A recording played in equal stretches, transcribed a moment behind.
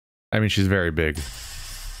I mean, she's very big.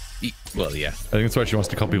 Well, yeah. I think that's why she wants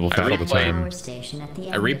to call people fat all the time.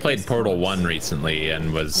 I replayed Portal 1 recently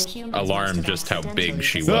and was alarmed just how big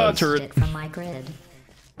she was. Turret. From my grid.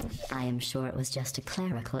 I am sure it was just a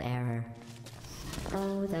clerical error.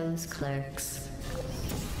 Oh, those clerks.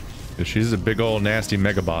 She's a big old nasty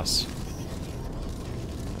mega boss.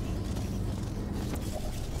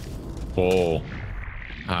 Oh.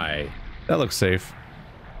 Hi. That looks safe.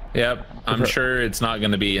 Yep. I'm sure it's not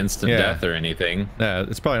going to be instant death or anything. Yeah,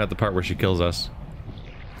 it's probably not the part where she kills us.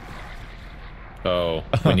 Oh,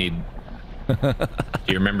 we need... Do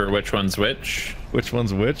you remember which one's which? Which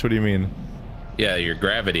one's which? What do you mean? Yeah, your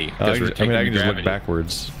gravity. I mean, I can just look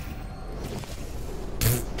backwards.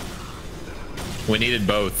 We needed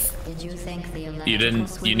both. Did you think the You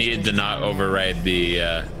didn't. You needed to not override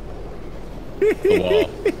the wall.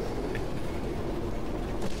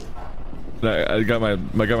 I got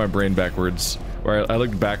my brain backwards. Where I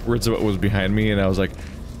looked backwards at what was behind me, and I was like,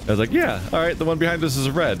 yeah, all right, the one behind us is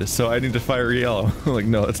red, so I need to fire yellow. I'm like,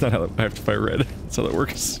 no, that's not how I have to fire red. That's how that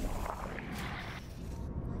works.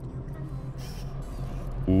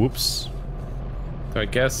 Whoops. So I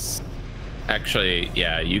guess, actually,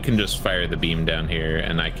 yeah, you can just fire the beam down here,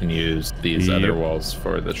 and I can use these other walls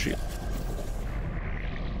for the shield.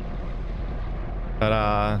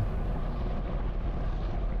 Ta-da.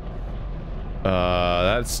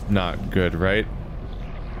 That's not good, right?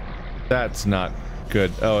 That's not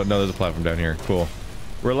good. Oh, no, there's a platform down here. Cool.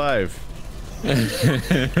 We're live.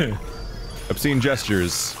 Obscene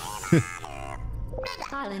gestures.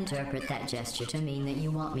 I'll interpret that gesture to mean that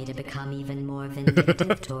you want me to become even more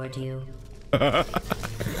vindictive toward you. That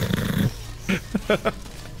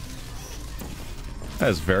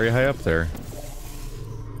is very high up there.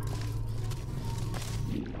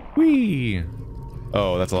 Whee!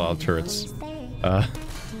 Oh, that's a lot of turrets. I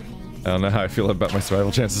don't know how I feel about my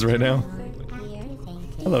survival chances right now.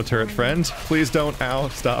 Hello, turret friend. Please don't. Ow.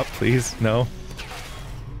 Stop, please. No.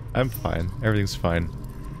 I'm fine. Everything's fine.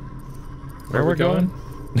 Where we're going?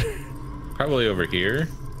 Probably over here.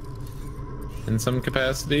 In some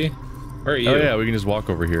capacity. Where are you? Oh yeah, we can just walk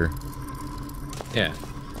over here. Yeah.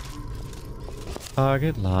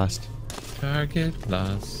 Target lost. Target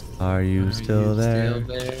lost. Are you still there?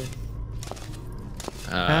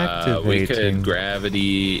 We could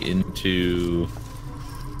gravity into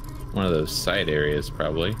one of those side areas,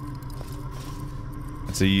 probably.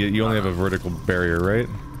 So you only have a vertical barrier, right?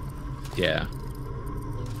 Yeah.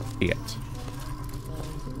 It.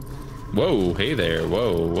 Whoa, hey there.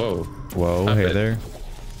 Whoa, whoa. Whoa, Stop hey it. there.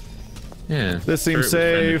 Yeah. This seems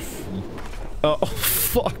safe. Oh,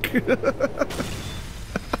 fuck.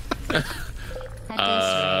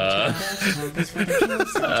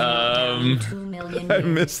 I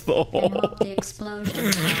missed the hole. The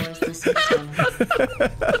explosion powers the system.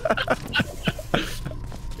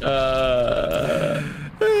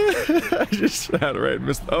 I just outright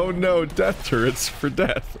missed. Oh no, death turrets for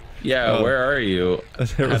death. Yeah, where are you?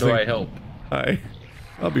 How do I help? Hi.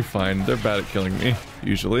 I'll be fine. They're bad at killing me,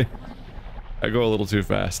 usually. I go a little too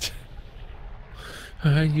fast.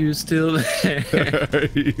 Are you still there? Are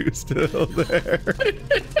you still there?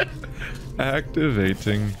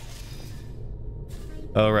 Activating.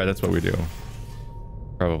 Oh, right, that's what we do.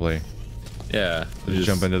 Probably. Yeah. Just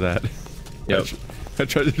jump into that. Yep. I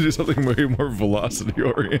tried to do something way more velocity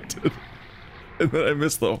oriented. And then I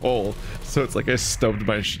missed the hole. So it's like I stubbed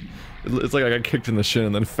my it's like I got kicked in the shin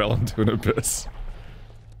and then fell into an abyss.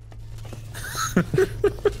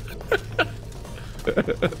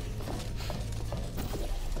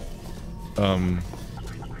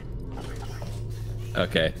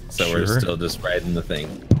 Okay, so sure. we're still just riding the thing.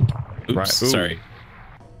 Oops, right. sorry.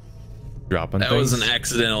 Dropping that things. was an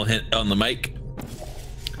accidental hit on the mic.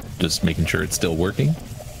 Just making sure it's still working.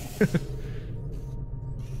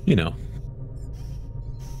 You know.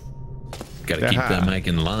 Gotta keep that mic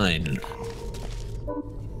in line.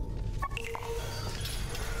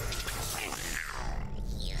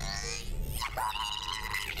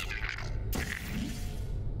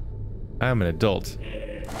 I'm an adult.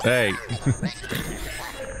 Hey.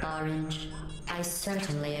 Orange, I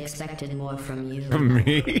certainly expected more from you. From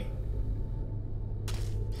me?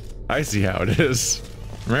 I see how it is.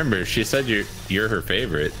 Remember, she said you're her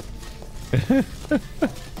favorite.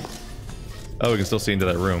 Oh, we can still see into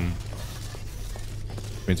that room.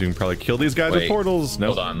 Means we can probably kill these guys with portals. No.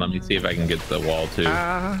 Hold on, let me see if I can get the wall too.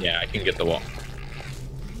 Yeah, I can get the wall.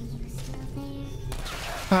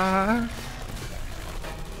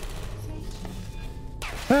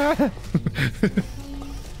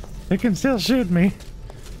 They can still shoot me.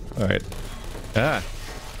 Alright.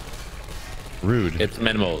 Rude. It's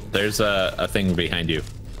minimal. There's a thing behind you.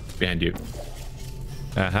 Behind you.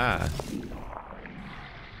 Aha. I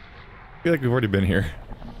feel like we've already been here.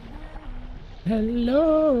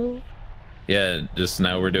 Hello. Yeah, just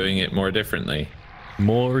now we're doing it more differently.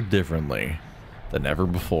 More differently than ever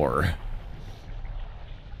before.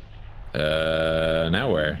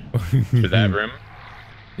 Now where? To that room?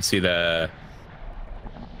 You see the...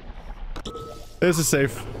 This is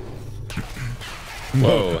safe.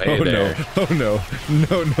 Whoa, hey oh there. No. Oh no.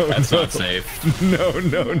 No, no, That's no. not safe. No,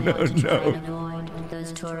 no, no, no. Avoid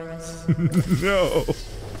those tourists. No.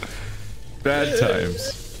 Bad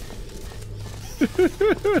times.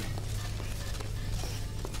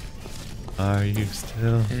 Are you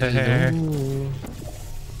still there?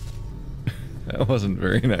 That wasn't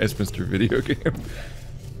very nice, Mr. Video Game.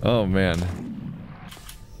 Oh man.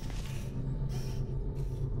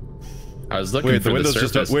 I was looking for the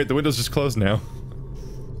surface. Wait, the window's just closed now.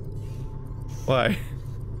 Why?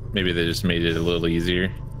 Maybe they just made it a little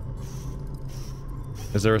easier.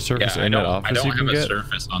 Is there a surface in that office I you don't can have a get?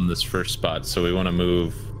 surface on this first spot, so we want to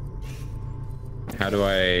move. How do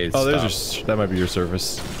I Oh, stop? there's that might be your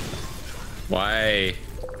surface. Why?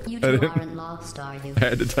 You two aren't lost, are you? I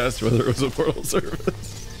had to test whether it was a portal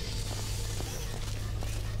surface.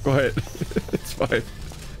 Go ahead. It's fine.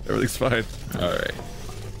 Everything's fine. All right.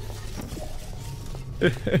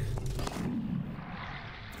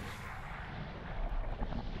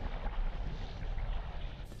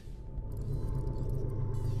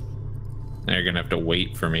 Now you're gonna have to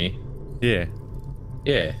wait for me. Yeah.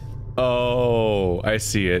 Yeah. Oh, I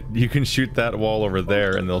see it. You can shoot that wall over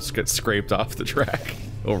there and they'll get scraped off the track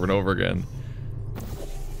over and over again.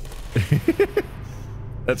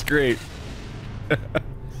 That's great.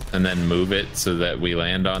 And then move it so that we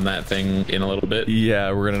land on that thing in a little bit.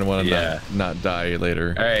 Yeah, we're gonna want to not die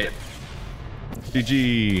later. All right.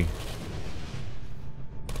 GG.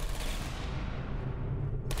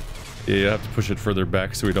 Yeah, you have to push it further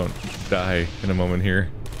back so we don't die in a moment here.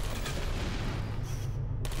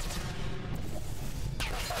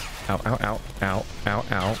 Ow, ow, ow, ow, ow,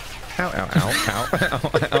 ow. Ow, ow, ow, ow, ow,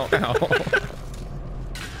 ow, ow.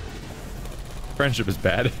 Friendship is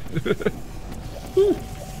bad.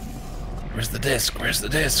 Where's the disc? Where's the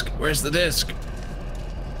disc? Where's the disc?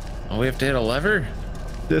 Oh, we have to hit a lever?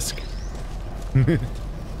 Disc.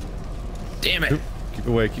 Damn it. Keep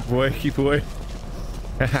away, keep away, keep away.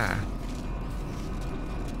 Haha.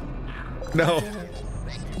 No.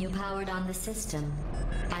 You powered on the system.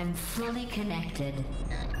 I'm fully connected.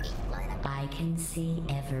 I can see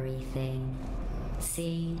everything.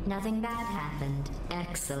 See, nothing bad happened.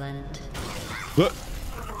 Excellent. Look.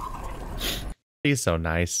 He's so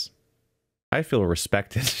nice. I feel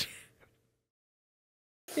respected.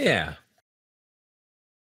 Yeah.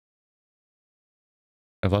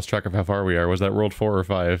 I've lost track of how far we are. Was that world 4 or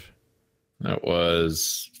 5? That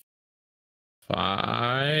was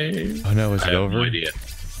 5. Oh no, is it over? No idea.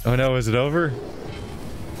 Oh no, is it over?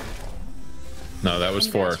 No, that was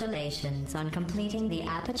 4. Congratulations on completing the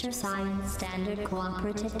Aperture Science Standard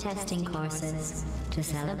Cooperative Testing courses. To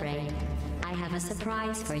celebrate, I have a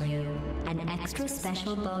surprise for you. An extra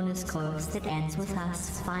special bonus course that ends with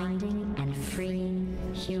us finding and freeing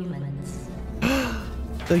humans.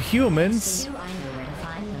 The humans? So you, I knew where to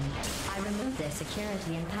find them. I removed their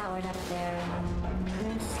security and powered up their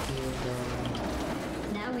rescue door.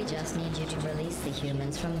 Now we just need you to release the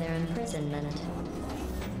humans from their imprisonment.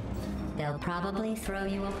 They'll probably throw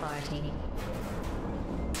you a party.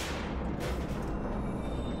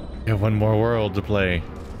 We have one more world to play.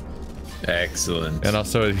 Excellent. And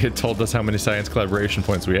also it told us how many science collaboration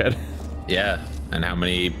points we had. Yeah, and how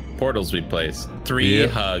many portals we placed. 3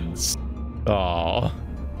 hugs. Aww.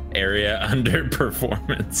 Area under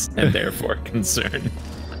performance and therefore concern.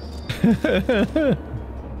 A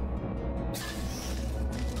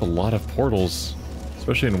lot of portals,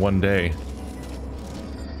 especially in one day.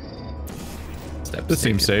 This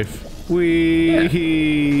seems safe. That's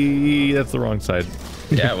the wrong side.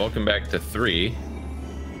 Yeah, welcome back to 3.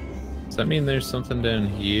 Does that mean there's something down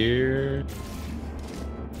here?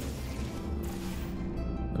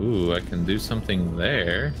 Ooh, I can do something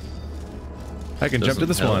there. I can jump to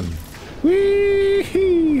this help. one.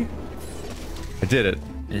 Whee! I did it.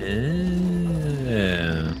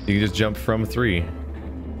 Yeah. You can just jump from 3.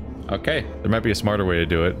 Okay. There might be a smarter way to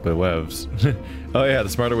do it, but webs. Oh yeah, the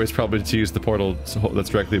smarter way is probably to use the portal that's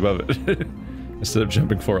directly above it. Instead of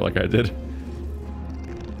jumping for it like I did.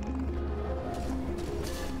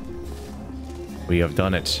 We have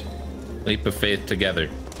done it. Leap of faith together.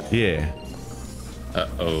 Yeah.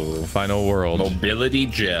 Uh-oh. Final world. Mobility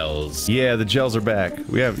gels. Yeah, the gels are back.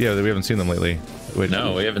 We haven't seen them lately. Wait,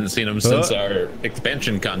 No, we haven't seen them since our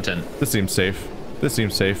expansion content. This seems safe. This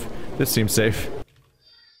seems safe. This seems safe.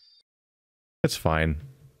 It's fine.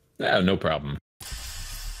 Oh, no problem.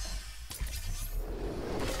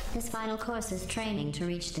 This final course is training to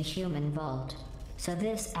reach the human vault, so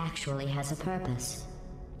this actually has a purpose.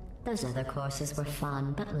 Those other courses were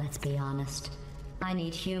fun, but let's be honest. I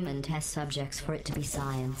need human test subjects for it to be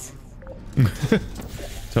science.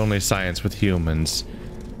 It's only science with humans.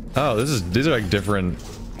 Oh, these are like different.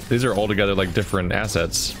 These are altogether like different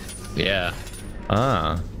assets. Yeah.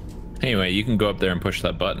 Ah. Anyway, you can go up there and push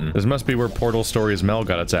that button. This must be where Portal Stories Mel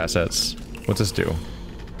got its assets. What's this do?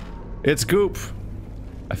 It's goop.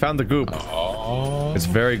 I found the goop. Oh. It's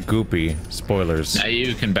very goopy. Spoilers. Now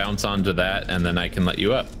you can bounce onto that, and then I can let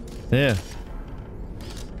you up. Yeah.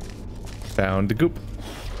 Found the goop.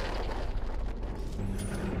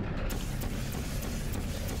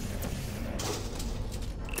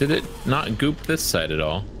 Did it not goop this side at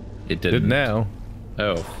all? It didn't. Did now.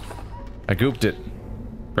 Oh. I gooped it.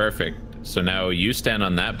 Perfect. So now you stand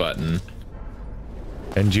on that button.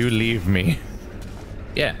 And you leave me.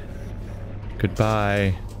 Yeah.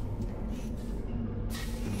 Goodbye.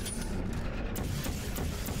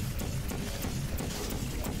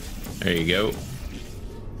 There you go.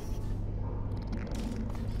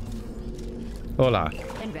 Hola.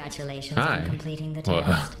 Congratulations Hi. on completing the Well,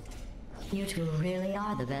 test. You two really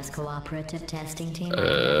are the best cooperative testing team I've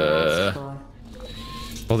ever asked for.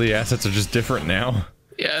 Well, the assets are just different now.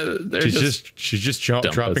 Yeah, they're She's just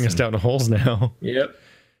dropping us in. down holes now. Yep.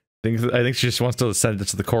 I think she just wants to send it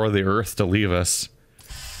to the core of the earth to leave us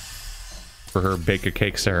for her bake a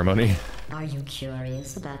cake ceremony. Are you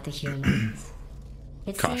curious about the humans?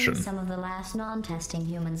 It Caution. seems some of the last non-testing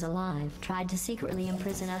humans alive tried to secretly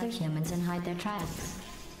imprison other humans and hide their tracks.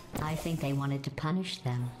 I think they wanted to punish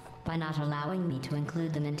them by not allowing me to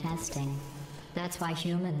include them in testing. That's why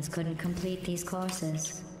humans couldn't complete these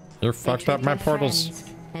courses. You're fucked up my portals.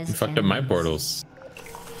 You fucked up my portals.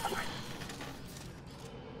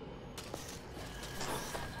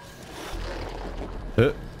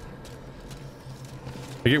 I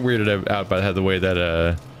get weirded out by the way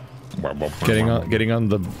that getting on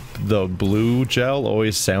the blue gel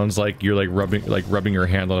always sounds like you're like rubbing your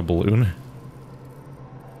hand on a balloon.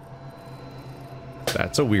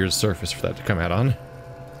 That's a weird surface for that to come out on.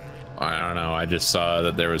 I don't know. I just saw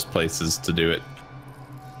that there was places to do it.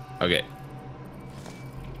 Okay.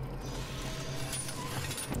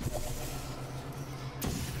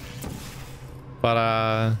 But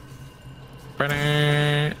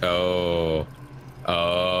Oh.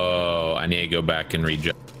 Oh, I need to go back and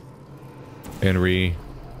read.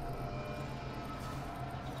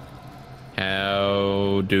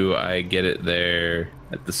 How do I get it there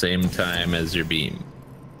at the same time as your beam?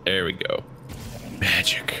 There we go.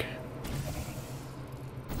 Magic.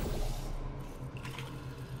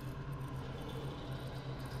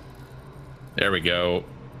 There we go.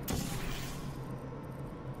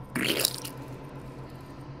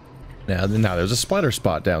 Now there's a splatter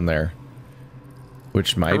spot down there,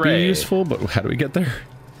 which might Hooray. be useful, but how do we get there?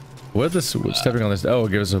 What is this? Stepping on this? Oh,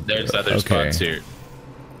 it gives us a. There's other spots here.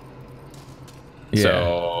 Yeah.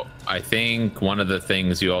 So I think one of the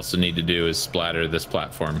things you also need to do is splatter this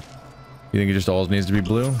platform. You think it just all needs to be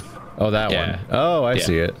blue? Oh, that Yeah. one. Oh, I Yeah.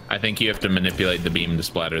 see it. I think you have to manipulate the beam to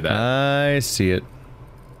splatter that. I see it.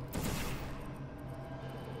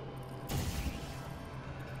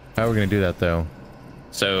 How are we gonna do that though?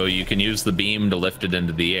 So you can use the beam to lift it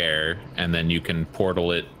into the air, and then you can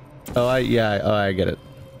portal it. Oh, I get it.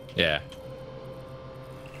 Yeah.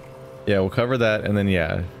 Yeah, we'll cover that, and then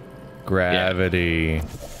yeah, gravity.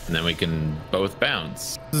 And then we can both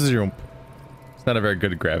bounce. This is your. It's not a very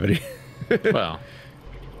good gravity. Well,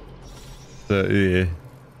 An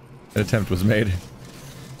attempt was made.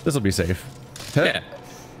 This will be safe. yeah,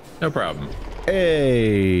 no problem.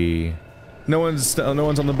 Hey, no one's on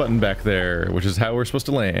the button back there, which is how we're supposed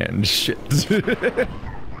to land. Shit.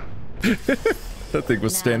 That thing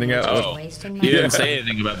was standing out. Oh, you didn't say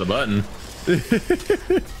anything about the button.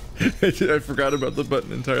 I forgot about the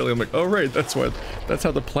button entirely. I'm like, oh right, that's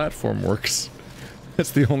how the platform works.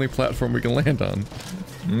 That's the only platform we can land on.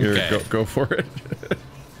 Here, Okay. go for it.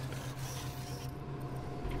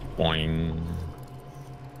 Boing.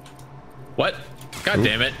 What? God Oop.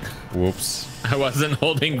 damn it. Whoops. I wasn't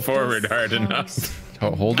holding forward hard enough.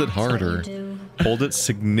 Hold it harder. That's what you Hold it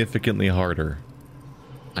significantly harder.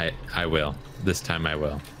 I will. This time I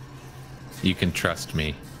will. You can trust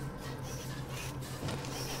me.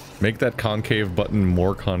 Make that concave button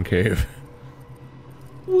more concave.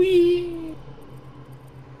 Whee!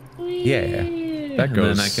 Yeah. That And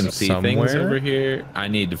goes then I can see somewhere. things over here. I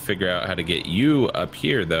need to figure out how to get you up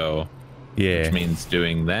here, though. Yeah. Which means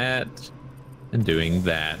doing that. and doing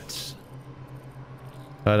that.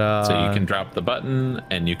 But So you can drop the button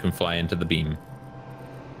and you can fly into the beam.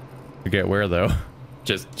 Forget where though.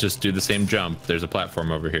 Just do the same jump. There's a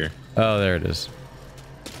platform over here. Oh, there it is.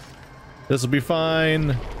 This will be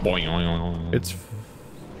fine. Boing. It's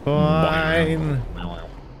fine.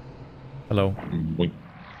 Hello. Boing.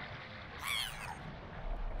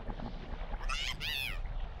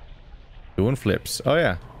 Doing flips. Oh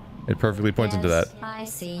yeah. It perfectly points into that. I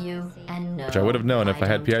see you, and no, Which I would have known if I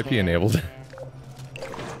had don't PIP care. enabled.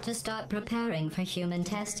 To start preparing for human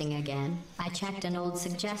testing again, I checked an old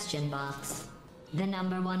suggestion box. The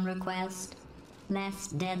 #1 request: less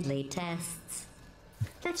deadly tests.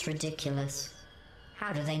 That's ridiculous.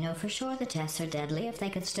 How do they know for sure the tests are deadly if they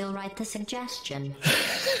could still write the suggestion?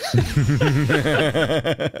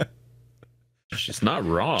 She's not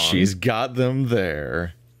wrong. She's got them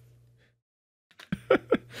there.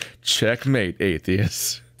 Checkmate,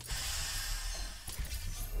 atheist.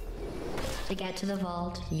 To get to the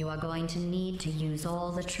vault, you are going to need to use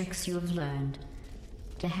all the tricks you have learned.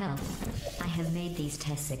 To help, I have made these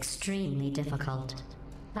tests extremely difficult.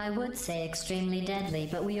 I would say extremely deadly,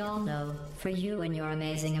 but we all know, for you and your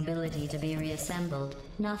amazing ability to be reassembled,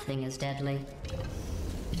 nothing is deadly.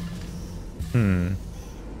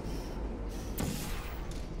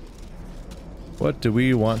 What do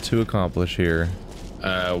we want to accomplish here?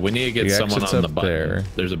 We need to get The someone exit's on the up button. there.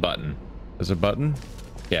 There's a button. There's a button?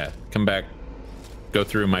 Yeah, come back. Go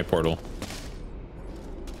through my portal.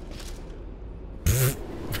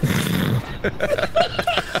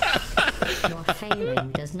 Your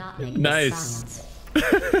failing does not make Nice. this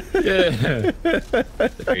science. Yeah.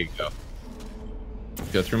 There you go.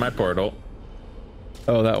 Go through my portal.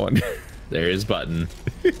 Oh, that one. There is button.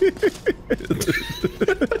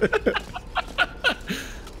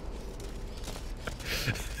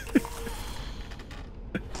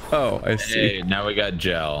 Oh, I see. Hey, now we got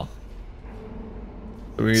gel.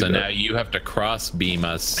 So now you have to cross beam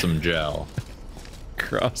us some gel.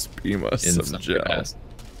 Cross beam us In some gel. capacity.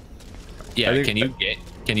 Yeah, I think-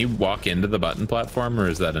 can you walk into the button platform, or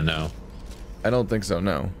is that a no? I don't think so,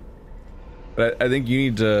 no. But I think you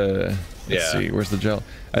need to... Let's Yeah. see, where's the gel?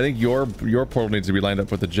 I think your portal needs to be lined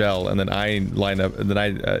up with the gel, and then I line up, and then I,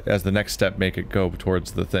 as the next step, make it go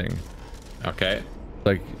towards the thing. Okay.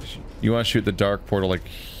 Like, you want to shoot the dark portal, like,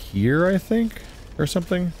 here, I think? Or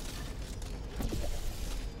something?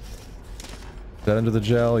 Is that under the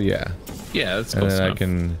gel? Yeah. Yeah, that's And close then enough. I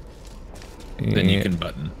can... Then you can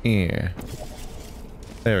button. Yeah.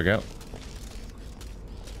 There we go.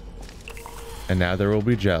 And now there will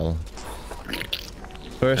be gel.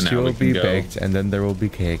 First And you now will we can be go. baked, and then there will be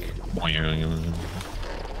cake.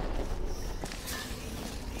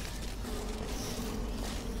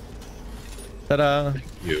 Ta-da!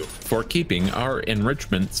 You for keeping our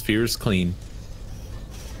enrichment spheres clean.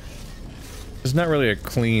 It's not really a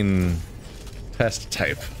clean test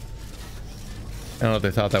type. I don't know if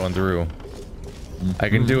they thought that one through. I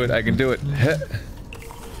can do it, I can do it.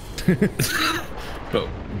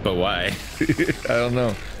 But why? I don't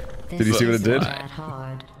know. This Did you see what it isn't did? that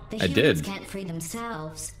hard. The I humans did. can't free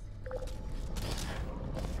themselves.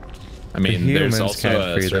 I mean, The there's humans also can't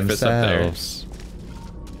a free surface up there. themselves.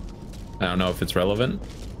 I don't know if it's relevant.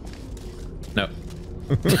 No.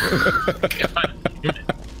 Come on.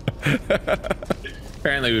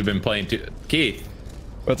 Apparently we've been playing too... Keith,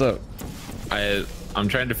 What's up? I'm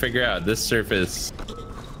trying to figure out this surface,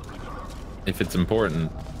 if it's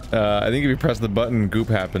important. I think if you press the button, goop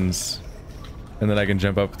happens. And then I can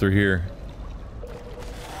jump up through here.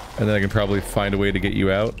 And then I can probably find a way to get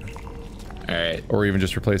you out. Alright, Or even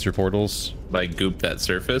just replace your portals. like goop that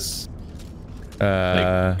surface. Oh Like,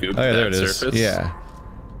 yeah, goop there that it is. surface?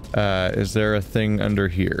 Yeah. Is there a thing under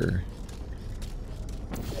here?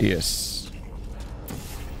 Yes.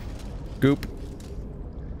 Goop.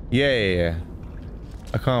 Yay.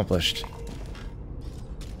 Accomplished.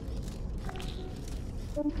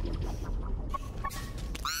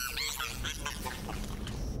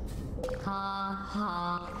 Ha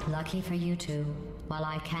ha. Lucky for you two. While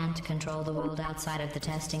I can't control the world outside of the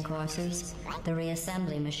testing courses, the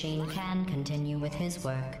reassembly machine can continue with his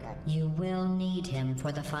work. You will need him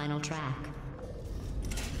for the final track.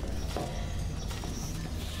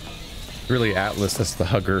 Really, Atlas, that's the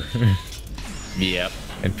hugger. Yep.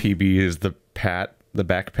 And PB is the the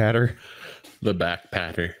back patter. The back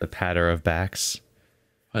patter. The patter of backs.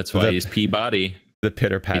 That's why The- he's Peabody. The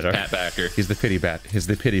pitter patter. He's Pat Backer. He's the pity bat. He's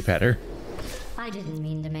the pity patter. I didn't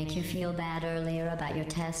mean to make you feel bad earlier about your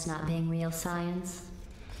tests not being real science.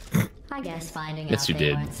 I guess finding Yes, out you they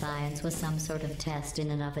did. weren't science was some sort of test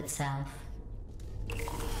in and of itself.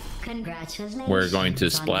 Congratulations. We're going to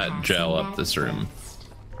on splat passing gel up that this room. test.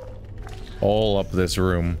 All up this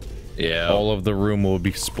room. Yeah. All of the room will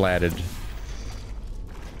be splatted.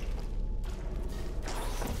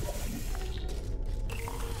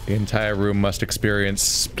 The entire room must experience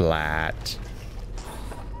splat.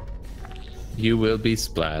 You will be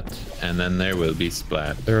splat, and then there will be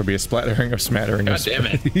splat. There will be a splattering of smattering. God damn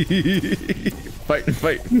it. Fight,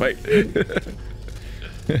 fight, fight.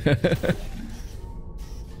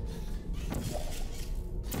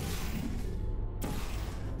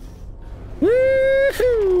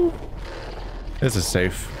 Woohoo! This is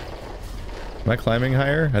safe. Am I climbing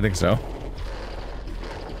higher? I think so.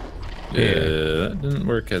 Yeah, that didn't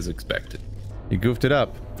work as expected. You goofed it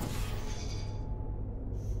up.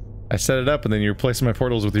 I set it up and then you replaced my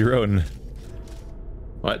portals with your own.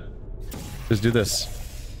 What? Just do this.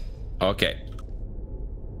 Okay.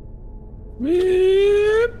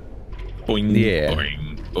 Boing, Yeah.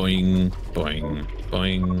 boing, boing, boing,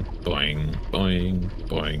 boing, boing, boing,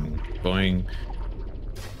 boing, boing.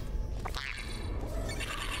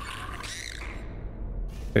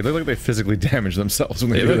 They look like they physically damage themselves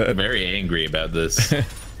when they They do look that. very angry about this.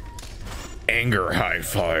 Anger high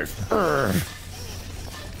five. Urgh.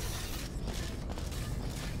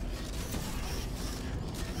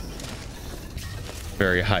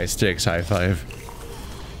 Very high stakes high five.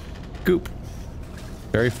 Goop.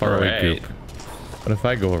 Very far away Alright. goop. What if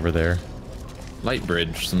I go over there? Light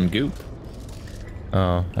bridge, some goop.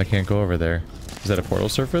 Oh, I can't go over there. Is that a portal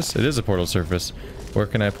surface? It is a portal surface. Where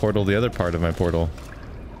can I portal the other part of my portal?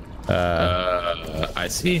 I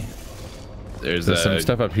see. There's some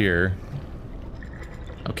stuff up here.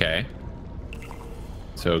 Okay.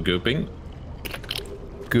 So gooping.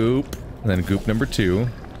 Goop. And then goop number 2.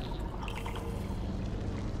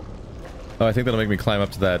 Oh, I think that'll make me climb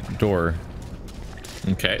up to that door.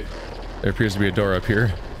 Okay. There appears to be a door up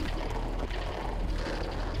here.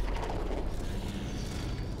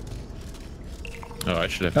 Oh, I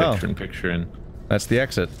should have Oh. picture in picture in. That's the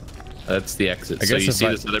exit. That's the exit. I So guess you if see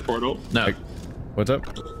I- this other portal? No. What's up?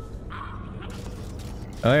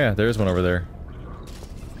 Oh yeah, there is one over there.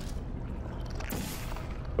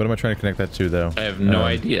 What am I trying to connect that to, though? I have no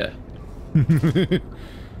idea.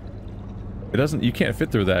 It doesn't... You can't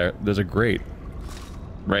fit through there. There's a grate.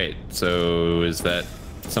 Right. So is that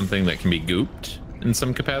something that can be gooped in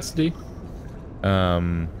some capacity?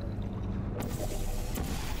 Oh,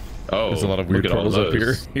 there's a lot of weird look at all portals up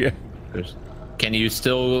here. those. Yeah. Can you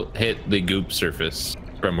still hit the goop surface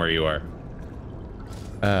from where you are?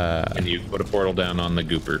 Can you put a portal down on the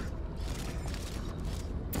gooper?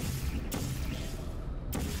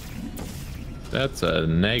 That's a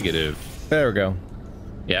negative. There we go.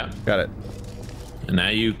 Yeah. Got it. And now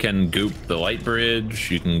you can goop the light bridge.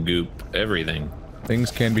 You can goop everything.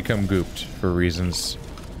 Things can become gooped for reasons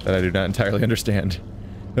that I do not entirely understand.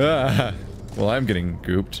 Ah, well, I'm getting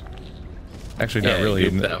gooped. Actually, not Yeah, really.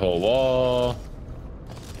 goop that whole wall.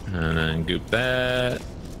 And then goop that.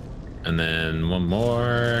 And then one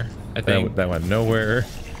more, I think. That went nowhere.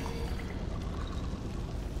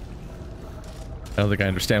 I don't think I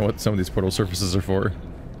understand what some of these portal surfaces are for.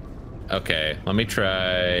 Okay, let me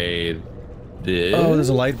try this. Oh, there's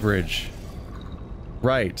a light bridge.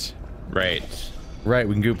 Right. Right. Right,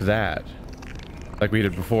 we can goop that. Like we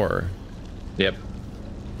did before. Yep.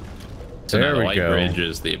 So There now the we light go. bridge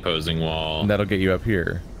is the opposing wall. And that'll get you up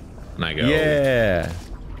here. And I go. Yeah.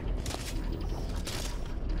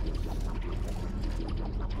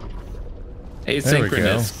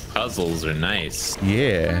 Asynchronous puzzles are nice.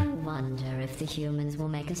 Yeah. I wonder if the humans will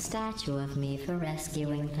make a statue of me for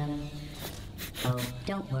rescuing them. Oh,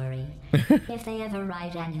 don't worry. If they ever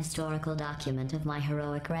write an historical document of my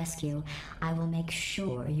heroic rescue, I will make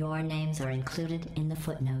sure your names are included in the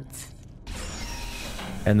footnotes.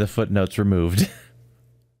 And the footnotes removed.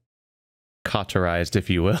 Cauterized, if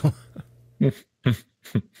you will.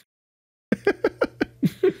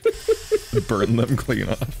 Burn them clean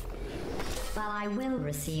off. While I will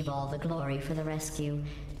receive all the glory for the rescue,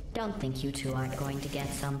 don't think you two aren't going to get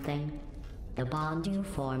something. The bond you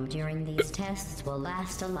form during these tests will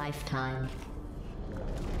last a lifetime.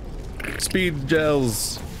 Speed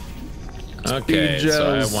gels. Okay, Speed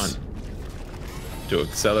so I gels. want to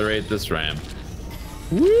accelerate this ramp.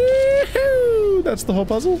 Woohoo! That's the whole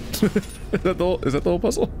puzzle? Is that the whole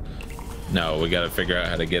puzzle? No, we gotta figure out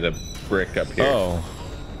how to get a brick up here. Oh.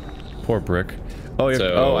 Poor brick. Oh, yeah.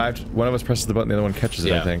 So- One of us presses the button, the other one catches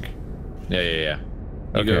it, I Yeah. think. Yeah.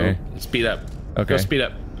 You Okay. go. Speed up. Okay. Go speed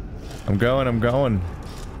up. I'm going.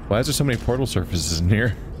 Why is there so many portal surfaces in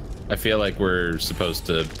here? I feel like we're supposed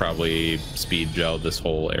to probably speed gel this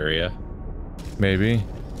whole area. Maybe.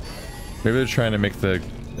 Maybe they're trying to make the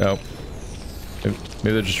Oh. Maybe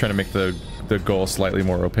they're just trying to make the goal slightly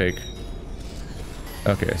more opaque.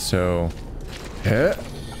 Okay, so...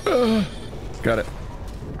 got it.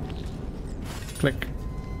 Click.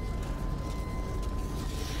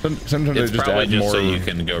 Sometimes It's they just probably add just more... so you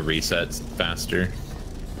can go reset faster.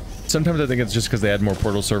 Sometimes I think it's just because they add more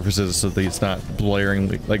portal surfaces so that it's not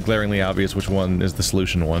glaringly obvious which one is the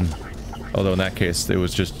solution one. Although in that case, it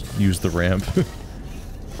was just use the ramp.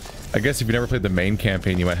 I guess if you never played the main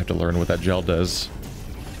campaign, you might have to learn what that gel does.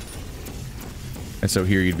 And so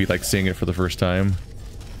here you'd be like seeing it for the first time.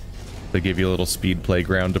 They give you a little speed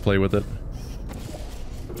playground to play with it.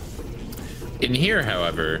 In here,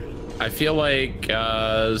 however, I feel like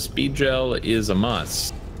speed gel is a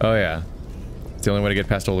must. Oh yeah. It's the only way to get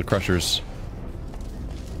past all the crushers.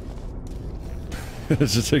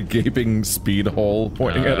 It's just a gaping speed hole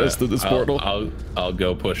pointing at us through this portal. I'll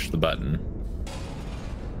go push the button.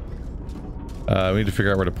 We need to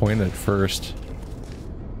figure out where to point it first.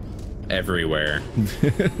 Everywhere.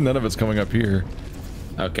 None of it's coming up here.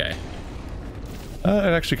 Okay. It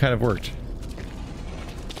actually kind of worked.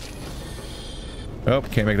 Oh,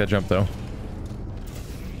 can't make that jump though.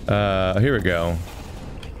 Here we go.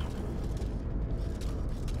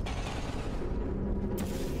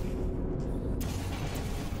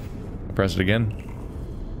 Press it again.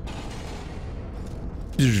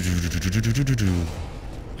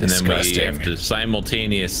 And then we have to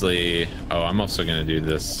simultaneously... Oh, I'm also going to do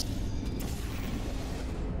this.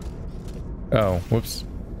 Oh, whoops.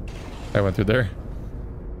 I went through there.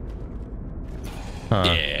 Huh.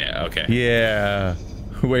 Yeah, okay. Yeah.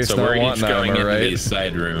 Waste So not we're want each now, going into right? these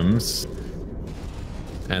side rooms.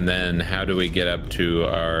 And then how do we get up to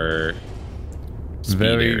our speed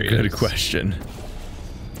Very areas? good question.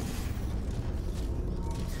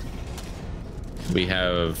 We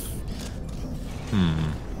have...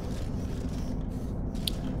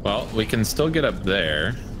 Well, we can still get up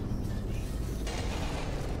there.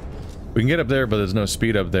 We can get up there, but there's no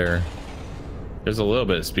speed up there. There's a little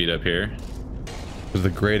bit of speed up here. Because the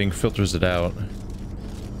grading filters it out.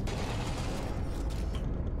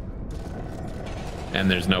 And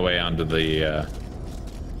there's no way onto the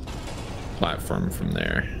platform from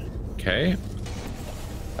there. Okay.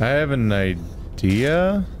 I have an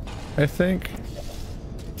idea, I think.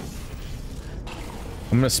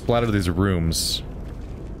 I'm gonna splatter these rooms.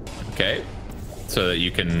 Okay. So that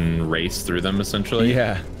you can race through them, essentially.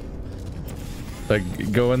 Yeah.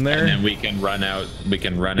 Like, go in there. And then we can run out. We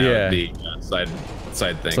can run Yeah. out the side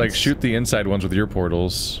things. It's like shoot the inside ones with your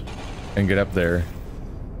portals and get up there.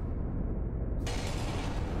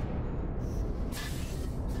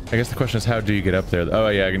 I guess the question is, how do you get up there? Oh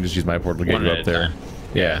yeah, I can just use my portal to get One you at up a there. time.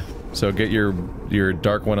 Yeah. So get your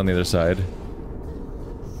dark one on the other side.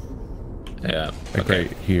 Yeah. Like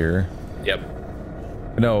right here. Yep.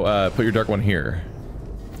 No, put your dark one here.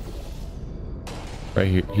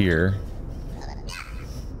 Right here.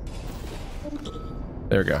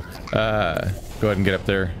 There we go. Go ahead and get up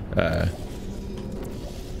there.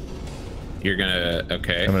 You're gonna.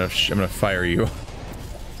 Okay. I'm gonna fire you.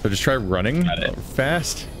 So just try running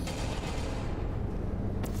fast.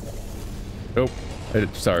 Oh,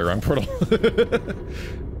 sorry, wrong portal.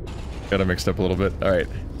 Got it mixed up a little bit. All right,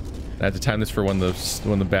 I have to time this for when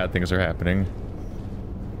the bad things are happening.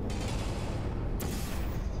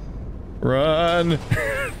 Run!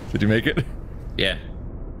 Did you make it? Yeah.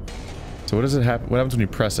 So what does it happen? What happens when you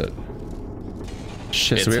press it?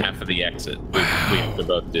 Shit, It's so half of the exit. We have to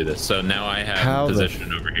both do this. So now I have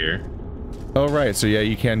position over here. Oh right, so yeah,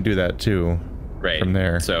 you can do that too. Right. From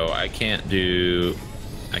there. So I can't do.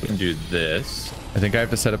 I can do this. I think I have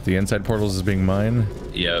to set up the inside portals as being mine.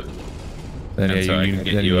 Yep. Then And so I can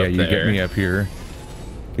get you up you get there. me up here.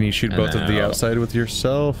 Can you shoot And both of the now- outside with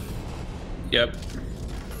yourself? Yep.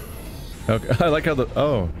 Okay, I like how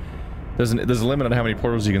there's a limit on how many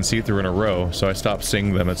portals you can see through in a row, so I stopped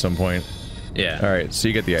seeing them at some point. Yeah. All right, so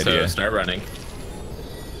you get the idea. So start running.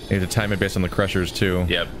 You have to time it based on the crushers too.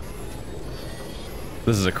 Yep.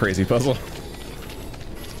 This is a crazy puzzle.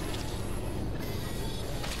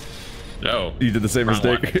 No. You did the same Wrong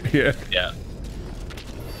mistake. Yeah. Yeah.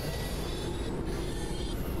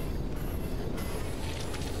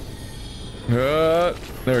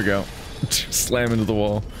 There we go. Slam into the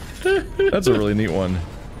wall. That's a really neat one.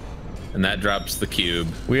 And that drops the cube,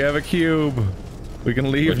 We have a cube. We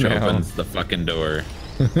can leave which now. opens the fucking door.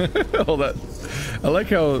 All that. I like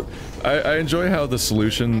how I enjoy how the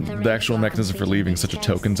solution, the actual mechanism for leaving, is such a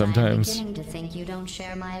token sometimes. I'm beginning to think you don't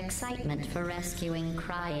share my excitement for rescuing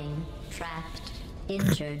crying, trapped,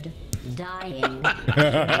 injured, dying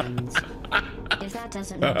humans. If that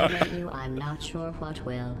doesn't motivate you, I'm not sure what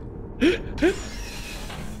will.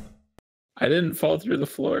 I didn't fall through the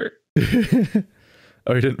floor.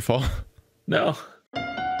 Oh, you didn't fall? No.